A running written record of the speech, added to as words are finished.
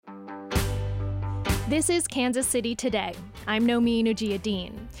This is Kansas City Today. I'm Nomin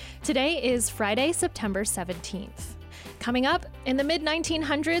Ujiyediin. Today is Friday, September 17th. Coming up, in the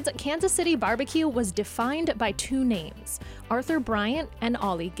mid-1900s, Kansas City barbecue was defined by two names, Arthur Bryant and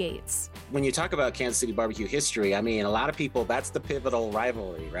Ollie Gates. When you talk about Kansas City barbecue history, I mean, a lot of people, that's the pivotal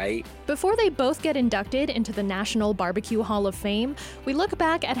rivalry, right? Before they both get inducted into the National Barbecue Hall of Fame, we look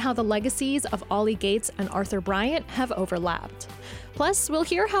back at how the legacies of Ollie Gates and Arthur Bryant have overlapped. Plus, we'll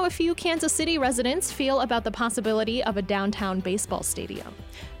hear how a few Kansas City residents feel about the possibility of a downtown baseball stadium.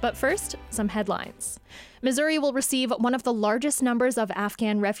 But first, some headlines. Missouri will receive one of the largest numbers of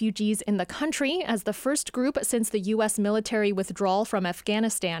Afghan refugees in the country as the first group since the U.S. military withdrawal from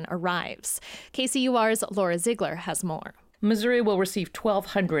Afghanistan arrives. KCUR's Laura Ziegler has more. Missouri will receive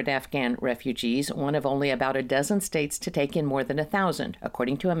 1,200 Afghan refugees, one of only about a dozen states to take in more than 1,000,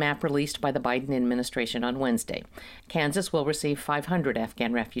 according to a map released by the Biden administration on Wednesday. Kansas will receive 500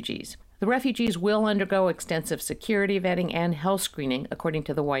 Afghan refugees. The refugees will undergo extensive security vetting and health screening, according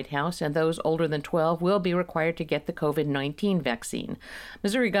to the White House, and those older than 12 will be required to get the COVID-19 vaccine.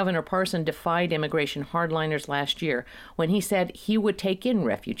 Missouri Governor Parson defied immigration hardliners last year when he said he would take in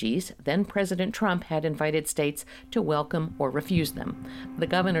refugees. Then President Trump had invited states to welcome or refuse them. The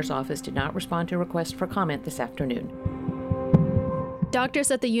governor's office did not respond to requests for comment this afternoon.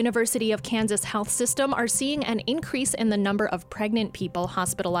 Doctors at the University of Kansas Health System are seeing an increase in the number of pregnant people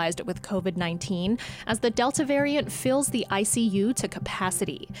hospitalized with COVID-19 as the Delta variant fills the ICU to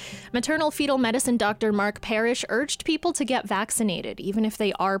capacity. Maternal fetal medicine Dr. Mark Parrish urged people to get vaccinated, even if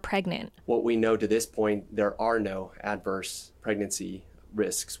they are pregnant. What we know to this point, there are no adverse pregnancy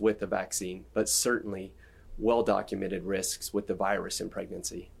risks with the vaccine, but certainly well-documented risks with the virus in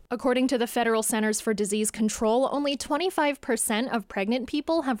pregnancy. According to the Federal Centers for Disease Control, only 25% of pregnant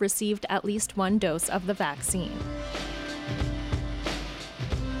people have received at least one dose of the vaccine.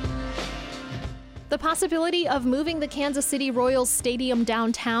 The possibility of moving the Kansas City Royals stadium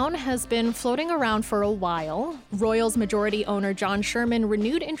downtown has been floating around for a while. Royals majority owner John Sherman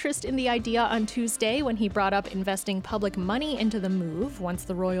renewed interest in the idea on Tuesday when he brought up investing public money into the move once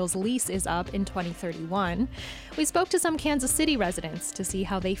the Royals' lease is up in 2031. We spoke to some Kansas City residents to see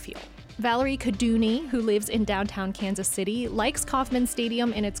how they feel. Valerie Kaduni, who lives in downtown Kansas City, likes Kauffman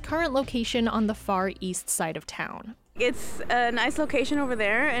Stadium in its current location on the far east side of town. It's a nice location over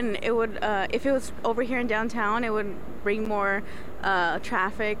there, and it would, if it was over here in downtown, it would bring more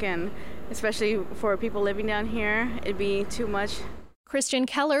traffic, and especially for people living down here, it'd be too much. Christian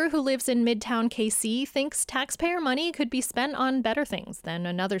Keller, who lives in Midtown KC, thinks taxpayer money could be spent on better things than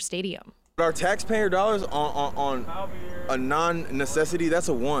another stadium. Our taxpayer dollars on a non-necessity, that's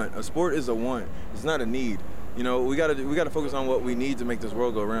a want. A sport is a want. It's not a need. You know, we gotta focus on what we need to make this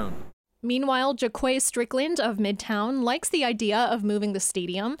world go round. Meanwhile, Jaquay Strickland of Midtown likes the idea of moving the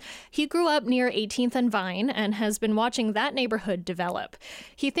stadium. He grew up near 18th and Vine and has been watching that neighborhood develop.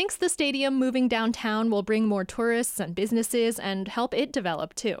 He thinks the stadium moving downtown will bring more tourists and businesses and help it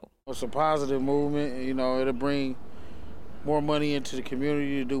develop too. It's a positive movement. You know, it'll bring more money into the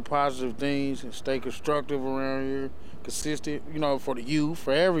community to do positive things and stay constructive around here, consistent, you know, for the youth,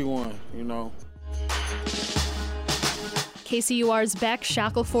 for everyone, you know. KCUR's Beck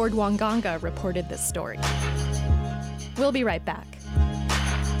Shackelford-Wanganga reported this story. We'll be right back.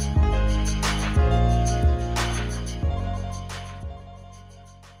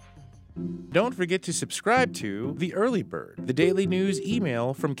 Don't forget to subscribe to The Early Bird, the daily news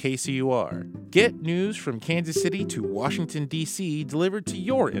email from KCUR. Get news from Kansas City to Washington, D.C. delivered to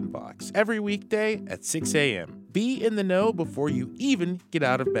your inbox every weekday at 6 a.m. Be in the know before you even get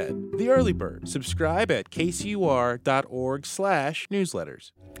out of bed. The Early Bird. Subscribe at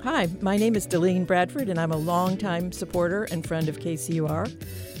kcur.org/newsletters. Hi, my name is Delene Bradford, and I'm a longtime supporter and friend of KCUR.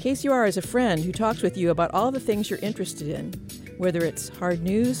 KCUR is a friend who talks with you about all the things you're interested in, whether it's hard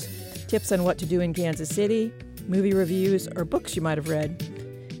news, tips on what to do in Kansas City, movie reviews, or books you might have read.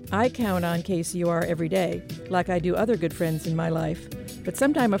 I count on KCUR every day, like I do other good friends in my life. But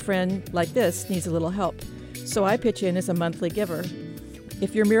sometimes a friend like this needs a little help, so I pitch in as a monthly giver.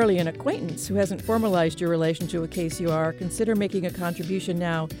 If you're merely an acquaintance who hasn't formalized your relationship with KCUR, consider making a contribution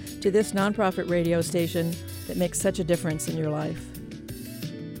now to this nonprofit radio station that makes such a difference in your life.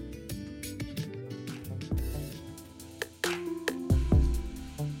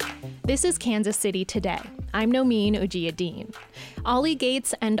 This is Kansas City Today. I'm Nomin Ujiyediin. Ollie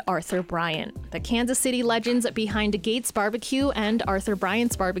Gates and Arthur Bryant, the Kansas City legends behind Gates Barbecue and Arthur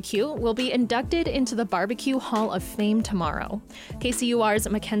Bryant's Barbecue, will be inducted into the Barbecue Hall of Fame tomorrow. KCUR's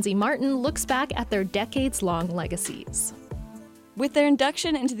Mackenzie Martin looks back at their decades-long legacies. With their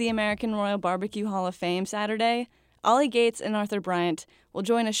induction into the American Royal Barbecue Hall of Fame Saturday, Ollie Gates and Arthur Bryant will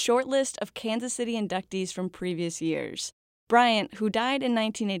join a short list of Kansas City inductees from previous years. Bryant, who died in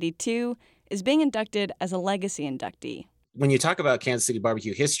 1982, is being inducted as a legacy inductee. When you talk about Kansas City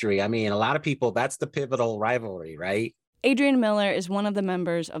barbecue history, I mean, a lot of people, that's the pivotal rivalry, right? Adrian Miller is one of the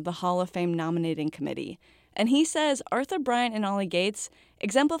members of the Hall of Fame nominating committee, and he says Arthur Bryant and Ollie Gates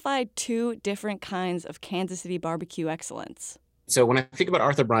exemplified two different kinds of Kansas City barbecue excellence. So when I think about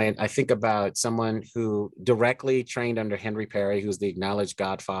Arthur Bryant, I think about someone who directly trained under Henry Perry, who's the acknowledged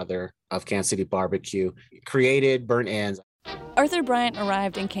godfather of Kansas City barbecue, created Burnt Ends. Arthur Bryant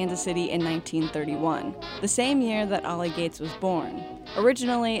arrived in Kansas City in 1931, the same year that Ollie Gates was born.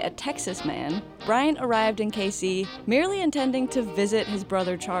 Originally a Texas man, Bryant arrived in KC merely intending to visit his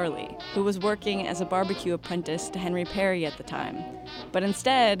brother Charlie, who was working as a barbecue apprentice to Henry Perry at the time. But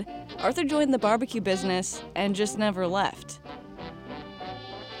instead, Arthur joined the barbecue business and just never left.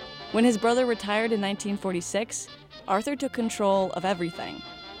 When his brother retired in 1946, Arthur took control of everything.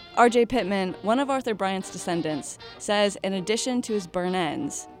 R.J. Pittman, one of Arthur Bryant's descendants, says in addition to his burnt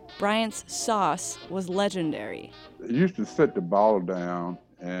ends, Bryant's sauce was legendary. They used to set the ball down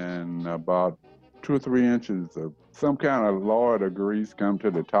and about 2 or 3 inches of some kind of lard or grease come to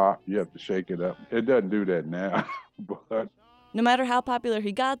the top. You have to shake it up. It doesn't do that now, but... No matter how popular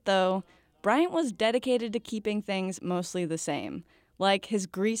he got, though, Bryant was dedicated to keeping things mostly the same, like his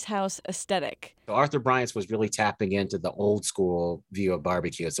grease house aesthetic. Arthur Bryant's was really tapping into the old school view of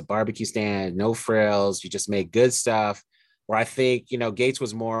barbecue. It's a barbecue stand, no frills, you just make good stuff. Where I think, Gates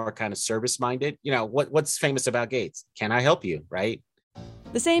was more kind of service minded. What's famous about Gates? Can I help you, right?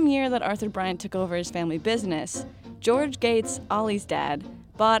 The same year that Arthur Bryant took over his family business, George Gates, Ollie's dad,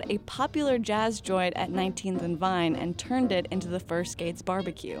 bought a popular jazz joint at 19th and Vine and turned it into the first Gates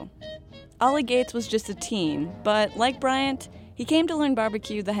barbecue. Ollie Gates was just a teen, but like Bryant, he came to learn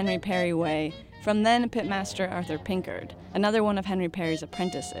barbecue the Henry Perry way from then pitmaster Arthur Pinkard, another one of Henry Perry's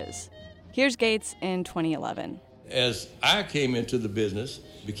apprentices. Here's Gates in 2011. As I came into the business,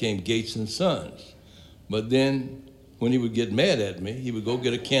 became Gates and Sons. But then when he would get mad at me, he would go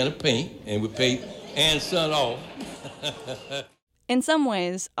get a can of paint and would paint and Son off. In some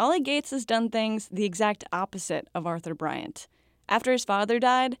ways, Ollie Gates has done things the exact opposite of Arthur Bryant. After his father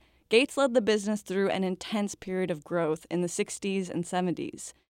died, Gates led the business through an intense period of growth in the 60s and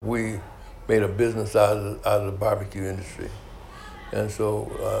 70s. We made a business out of the barbecue industry. And so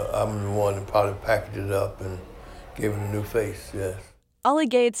I'm the one that probably packaged it up and gave it a new face, yes. Ollie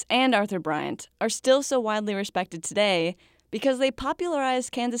Gates and Arthur Bryant are still so widely respected today because they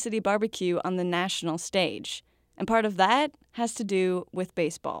popularized Kansas City barbecue on the national stage. And part of that has to do with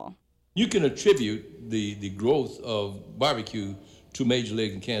baseball. You can attribute the growth of barbecue to Major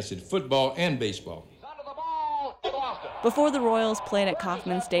League and Kansas City football and baseball. Before the Royals played at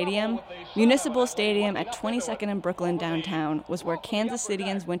Kauffman Stadium, Municipal Stadium at 22nd and Brooklyn downtown was where Kansas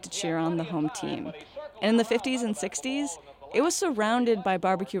Cityans went to cheer on the home team. And in the 50s and 60s, it was surrounded by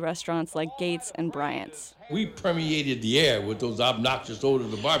barbecue restaurants like Gates and Bryant's. We permeated the air with those obnoxious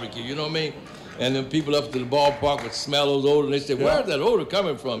odors of barbecue, you know what I mean? And then people up to the ballpark would smell those odors, and they said, where's that odor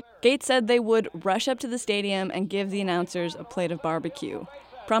coming from? Gates said they would rush up to the stadium and give the announcers a plate of barbecue,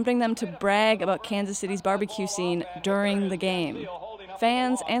 prompting them to brag about Kansas City's barbecue scene during the game.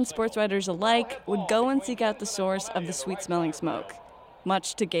 Fans and sports writers alike would go and seek out the source of the sweet-smelling smoke,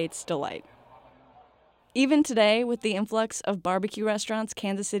 much to Gates' delight. Even today, with the influx of barbecue restaurants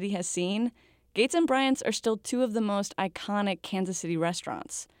Kansas City has seen, Gates and Bryant's are still two of the most iconic Kansas City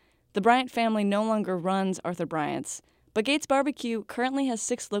restaurants. The Bryant family no longer runs Arthur Bryant's, but Gates Barbecue currently has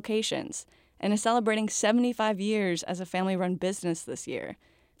 6 locations and is celebrating 75 years as a family-run business this year.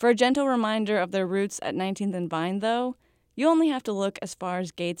 For a gentle reminder of their roots at 19th and Vine, though, you only have to look as far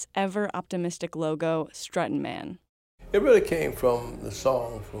as Gates' ever-optimistic logo, Struttin' Man. It really came from the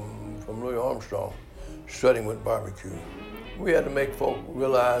song from Louis Armstrong, Strutting with Barbecue. We had to make folk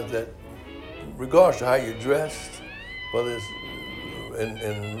realize that regardless of how you're dressed, whether it's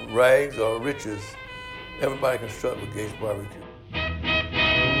in rags or riches, everybody can strut with Gates Barbecue.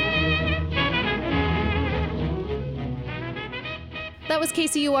 That was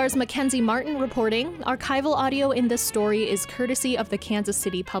KCUR's Mackenzie Martin reporting. Archival audio in this story is courtesy of the Kansas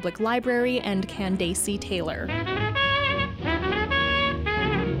City Public Library and Candace Taylor.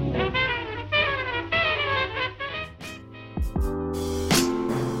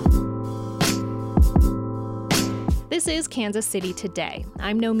 This is Kansas City Today.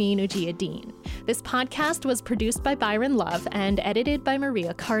 I'm Nomin Ujiyediin. This podcast was produced by Byron Love and edited by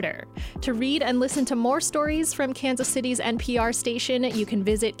Maria Carter. To read and listen to more stories from Kansas City's NPR station, you can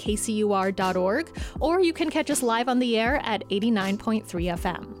visit kcur.org, or you can catch us live on the air at 89.3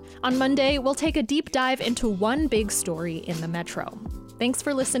 FM. On Monday, we'll take a deep dive into one big story in the metro. Thanks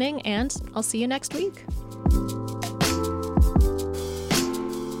for listening, and I'll see you next week.